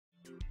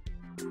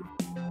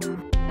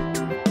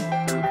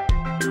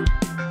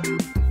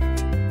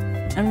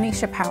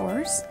Nisha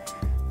Powers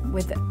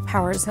with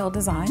Powers Hill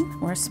Design.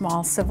 We're a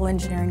small civil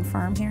engineering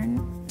firm here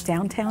in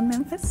downtown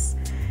Memphis,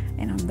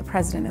 and I'm the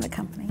president of the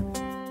company.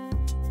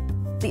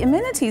 The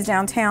amenities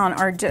downtown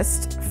are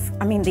just,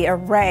 the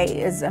array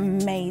is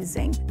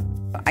amazing.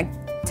 I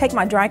take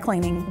my dry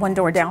cleaning one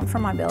door down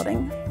from my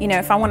building. You know,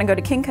 if I want to go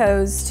to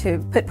Kinko's to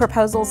put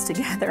proposals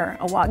together,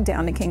 I'll walk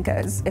down to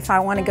Kinko's. If I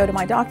want to go to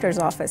my doctor's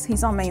office,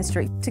 he's on Main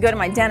Street. To go to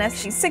my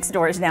dentist, he's 6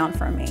 doors down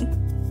from me.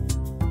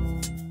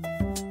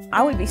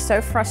 I would be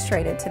so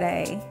frustrated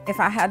today if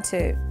I had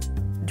to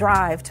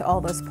drive to all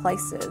those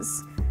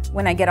places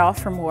when I get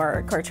off from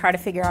work or try to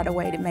figure out a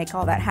way to make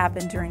all that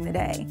happen during the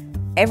day.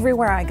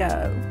 Everywhere I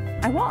go,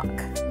 I walk.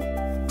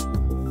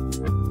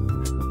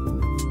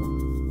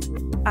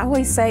 I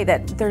always say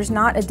that there's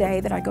not a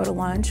day that I go to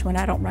lunch when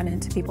I don't run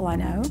into people I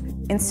know.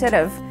 Instead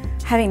of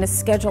having to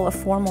schedule a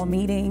formal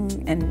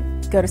meeting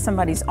and go to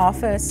somebody's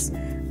office,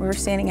 we were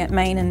standing at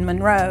Main and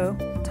Monroe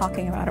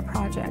talking about a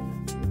project.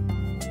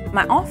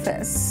 My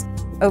office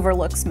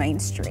overlooks Main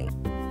Street,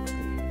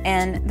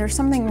 and there's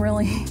something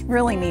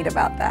really neat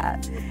about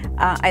that.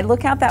 I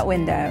look out that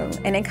window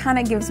and it kind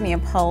of gives me a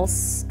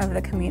pulse of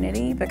the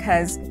community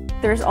because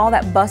there's all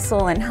that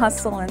bustle and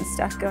hustle and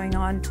stuff going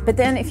on. But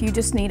then if you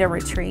just need a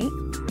retreat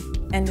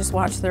and just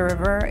watch the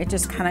river, it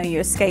just kind of, you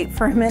escape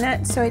for a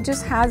minute. So it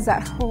just has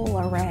that whole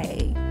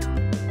array.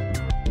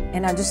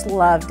 And I just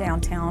love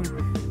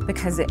downtown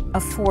because it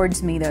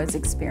affords me those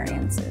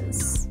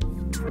experiences.